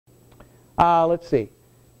let's see.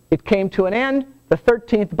 It came to an end, the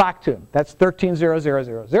 13th Baktun. That's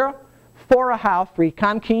 130000. 4 Ahau, 3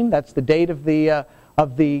 Kankin. That's the date of the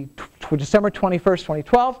December 21st,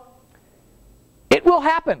 2012. It will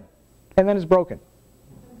happen. And then it's broken.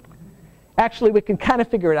 Actually, we can kind of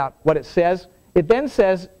figure it out, what it says. It then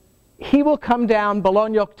says, he will come down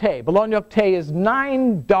Balonyokte. Balonyokte is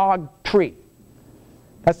 9-dog tree.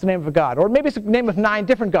 That's the name of a god. Or maybe it's the name of 9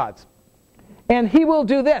 different gods. And he will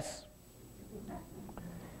do this.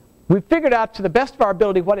 We've figured out to the best of our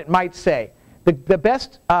ability what it might say. The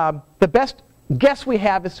best guess we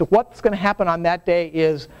have as to what's going to happen on that day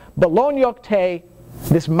is Balonyokte,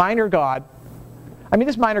 this minor god. I mean,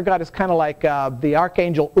 this minor god is kind of like the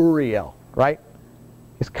archangel Uriel, right?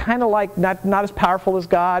 He's kind of like not as powerful as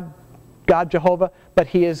God Jehovah, but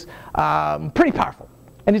he is pretty powerful.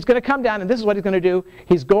 And he's going to come down, and this is what he's going to do.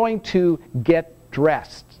 He's going to get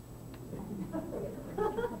dressed.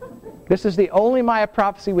 This is the only Maya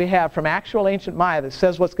prophecy we have from actual ancient Maya that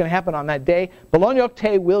says what's going to happen on that day.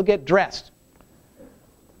 Balonyokte will get dressed.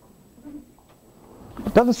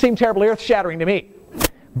 Doesn't seem terribly earth-shattering to me.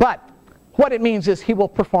 But what it means is he will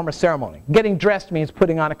perform a ceremony. Getting dressed means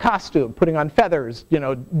putting on a costume, putting on feathers,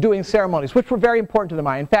 doing ceremonies, which were very important to the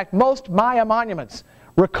Maya. In fact, most Maya monuments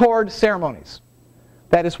record ceremonies.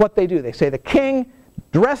 That is what they do. They say the king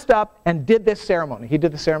dressed up and did this ceremony. He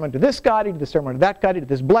did the ceremony to this god, he did the ceremony to that god, he did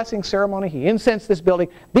this blessing ceremony, he incensed this building.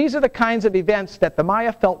 These are the kinds of events that the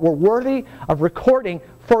Maya felt were worthy of recording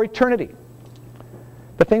for eternity.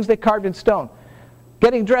 The things they carved in stone.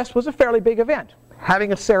 Getting dressed was a fairly big event.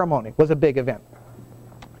 Having a ceremony was a big event.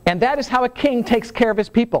 And that is how a king takes care of his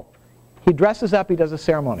people. He dresses up, he does a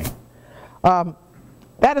ceremony.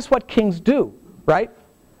 That is what kings do, right?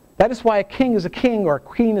 That is why a king is a king or a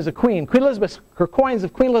queen is a queen. Queen Elizabeth, her coins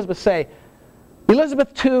of Queen Elizabeth say, Elizabeth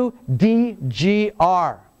II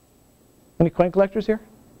DGR. Any coin collectors here?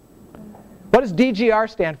 What does DGR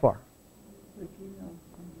stand for?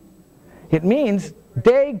 It means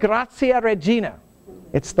De Gratia Regina.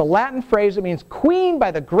 It's the Latin phrase that means queen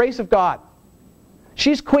by the grace of God.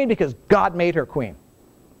 She's queen because God made her queen.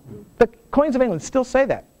 The coins of England still say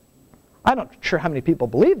that. I'm not sure how many people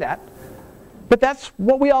believe that. But that's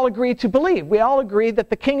what we all agree to believe. We all agree that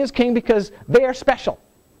the king is king because they are special.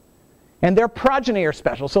 And their progeny are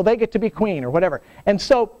special, so they get to be queen or whatever. And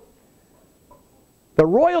so, the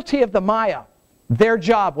royalty of the Maya, their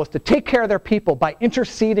job was to take care of their people by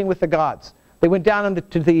interceding with the gods. They went down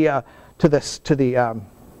to the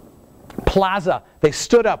plaza. They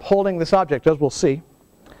stood up holding this object, as we'll see.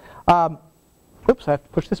 Oops, I have to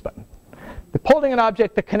push this button. They're holding an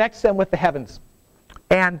object that connects them with the heavens.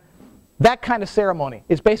 And that kind of ceremony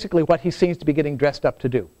is basically what he seems to be getting dressed up to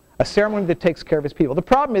do. A ceremony that takes care of his people. The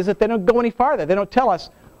problem is that they don't go any farther. They don't tell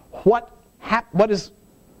us that's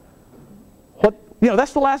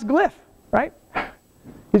the last glyph, right?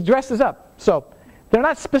 He dresses up. So they're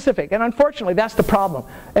not specific. And unfortunately, that's the problem.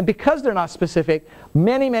 And because they're not specific,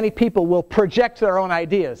 many, many people will project their own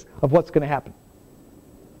ideas of what's going to happen.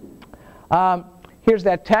 Here's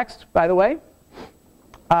that text, by the way.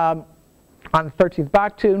 On the 13th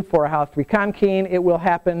Baktun, 4 Ahau 3 Kankin, it will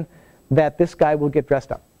happen that this guy will get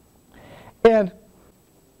dressed up. And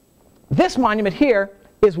this monument here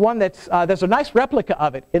is one that's, there's a nice replica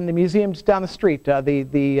of it in the museum just down the street,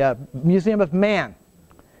 the Museum of Mayan.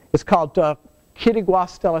 It's called Kirigua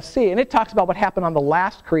Stela C, and it talks about what happened on the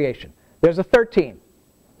last creation. There's a 13.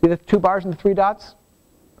 See the 2 bars and the 3 dots?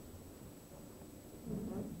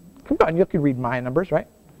 Come on, you can read Mayan numbers, right?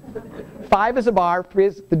 5 is a bar, 3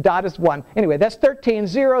 is, the dot is 1. Anyway, that's 13,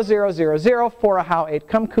 0, 0, 0, 0, 4 Ahau 8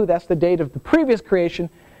 Kumku. That's the date of the previous creation.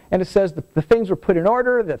 And it says the things were put in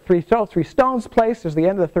order, the 3 stones placed. There's the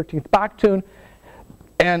end of the 13th Baktun.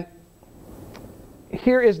 And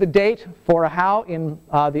here is the date, 4 Ahau in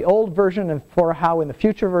the old version and 4 Ahau in the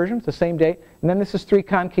future version. It's the same date. And then this is 3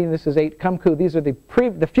 Kankin, this is 8 Kumku. These are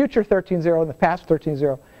the future 13-0 and the past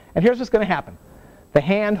 13-0. And here's what's going to happen. The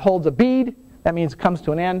hand holds a bead. That means it comes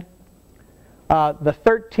to an end. The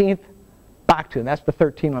 13th Baktun, that's the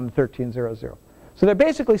 13 on the 13-0-0. So they're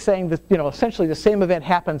basically saying that, essentially the same event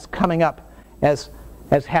happens coming up as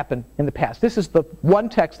happened in the past. This is the one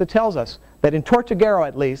text that tells us that in Tortuguero,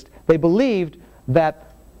 at least, they believed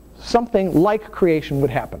that something like creation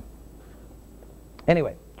would happen.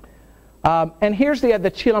 Anyway, and here's the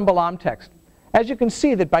Chilam Balam text. As you can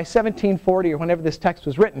see that by 1740 or whenever this text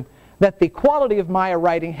was written, that the quality of Maya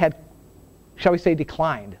writing had, shall we say,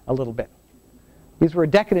 declined a little bit. These were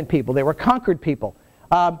decadent people. They were conquered people.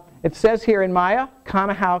 It says here in Maya,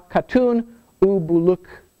 Kanahau Katun, Ubuluk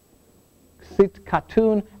Sit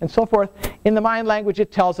Katun, and so forth. In the Mayan language,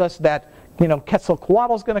 it tells us that,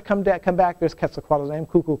 Quetzalcoatl's going to come back. There's Quetzalcoatl's name,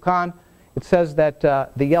 Kukulkan. It says that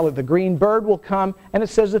the green bird will come, and it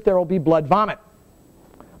says that there will be blood vomit.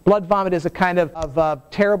 Blood vomit is a kind of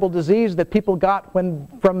terrible disease that people got from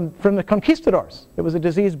the conquistadors. It was a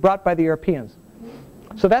disease brought by the Europeans.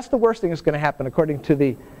 So that's the worst thing that's going to happen, according to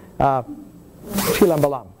the Chilam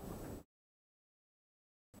Balam.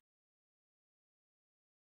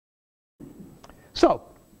 So,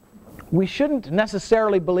 we shouldn't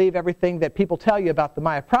necessarily believe everything that people tell you about the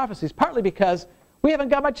Maya prophecies, partly because we haven't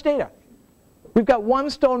got much data. We've got one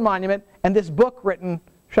stone monument and this book written,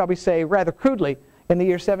 shall we say, rather crudely in the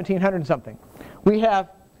year 1700 something. We have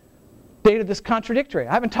data that's contradictory.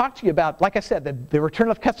 I haven't talked to you about, like I said, the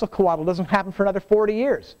return of Quetzalcoatl doesn't happen for another 40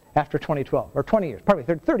 years after 2012, or 20 years, probably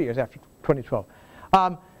 30 years after 2012.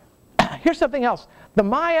 Here's something else. The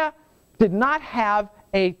Maya did not have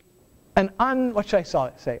what should I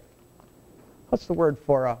say? What's the word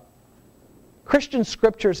for Christian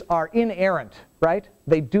scriptures are inerrant, right?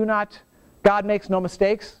 They do not, God makes no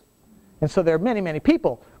mistakes. And so there are many, many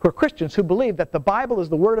people who are Christians who believe that the Bible is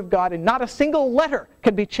the Word of God and not a single letter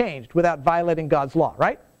can be changed without violating God's law,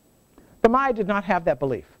 right? The Maya did not have that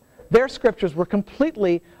belief. Their scriptures were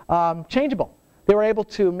completely changeable. They were able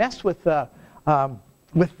to mess with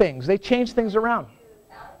things. They changed things around.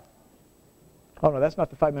 Oh no, that's not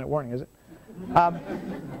the 5-minute warning, is it?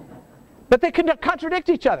 But they could contradict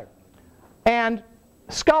each other. And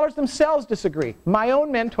scholars themselves disagree. My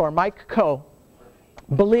own mentor, Mike Coe,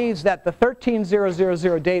 believes that the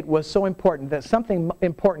 13000 date was so important that something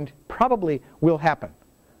important probably will happen.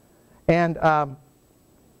 And I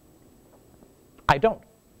don't.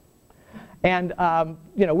 And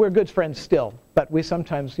we're good friends still, but we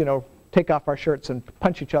sometimes take off our shirts and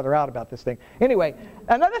punch each other out about this thing. Anyway,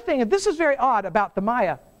 another thing, and this is very odd about the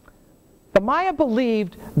Maya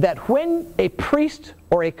believed that when a priest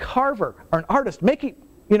or a carver or an artist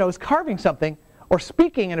is carving something or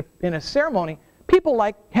speaking in a ceremony, people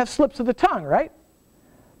have slips of the tongue, right?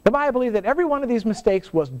 The Maya believed that every one of these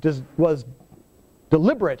mistakes was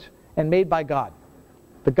deliberate and made by God.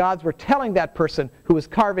 The gods were telling that person who was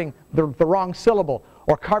carving the wrong syllable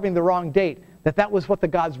or carving the wrong date that was what the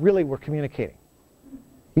gods really were communicating.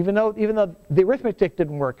 Even though the arithmetic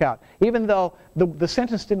didn't work out, even though the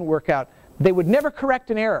sentence didn't work out, they would never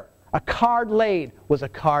correct an error. A card laid was a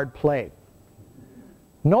card played.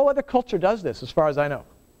 No other culture does this, as far as I know.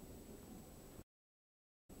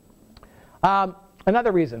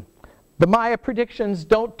 Another reason, the Maya predictions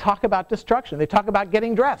don't talk about destruction. They talk about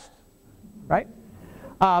getting dressed, right?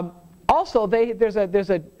 Also, there's a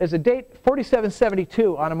date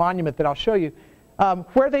 4772 on a monument that I'll show you,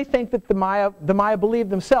 where they think that the Maya believed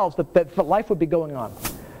themselves that life would be going on.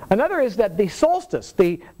 Another is that the solstice,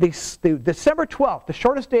 the December 12th, the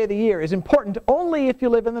shortest day of the year, is important only if you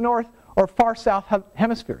live in the north or far south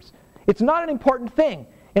hemispheres. It's not an important thing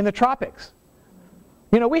in the tropics.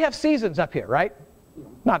 We have seasons up here, right?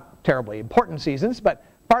 Not terribly important seasons, but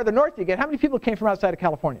farther north you get. How many people came from outside of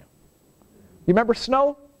California? You remember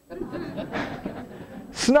snow?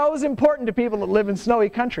 Snow is important to people that live in snowy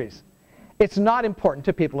countries. It's not important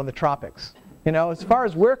to people in the tropics. As far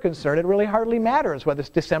as we're concerned, it really hardly matters whether it's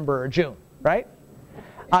December or June, right?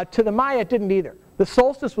 To the Maya, it didn't either. The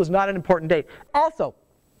solstice was not an important date. Also,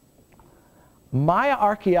 Maya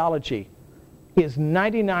archaeology is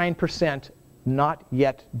 99% not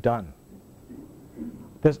yet done.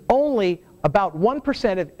 There's only about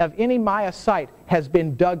 1% of any Maya site has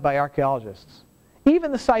been dug by archaeologists.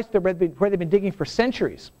 Even the sites where they've been digging for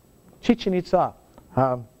centuries, Chichen Itza,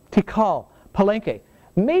 Tikal, Palenque,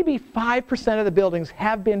 maybe 5% of the buildings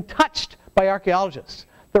have been touched by archaeologists.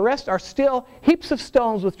 The rest are still heaps of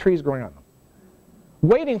stones with trees growing on them,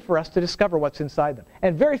 waiting for us to discover what's inside them.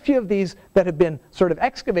 And very few of these that have been sort of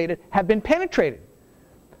excavated have been penetrated.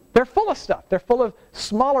 They're full of stuff. They're full of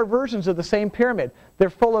smaller versions of the same pyramid. They're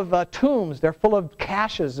full of tombs. They're full of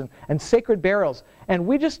caches and sacred burials. And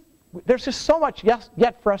there's just so much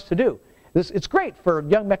yet for us to do. It's great for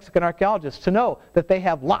young Mexican archaeologists to know that they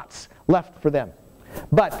have lots left for them.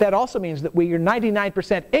 But that also means that we are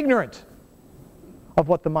 99% ignorant of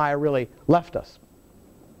what the Maya really left us.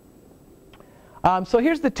 So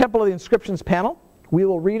here's the Temple of the Inscriptions panel. We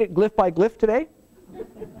will read it glyph by glyph today.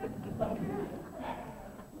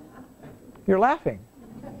 You're laughing.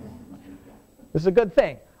 This is a good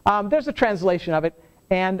thing. There's a translation of it,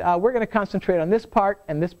 and we're going to concentrate on this part,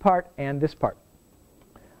 and this part, and this part.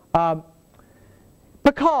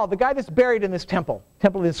 Pakal, the guy that's buried in this Temple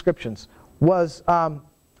of the Inscriptions,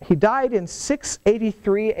 he died in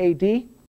 683 AD.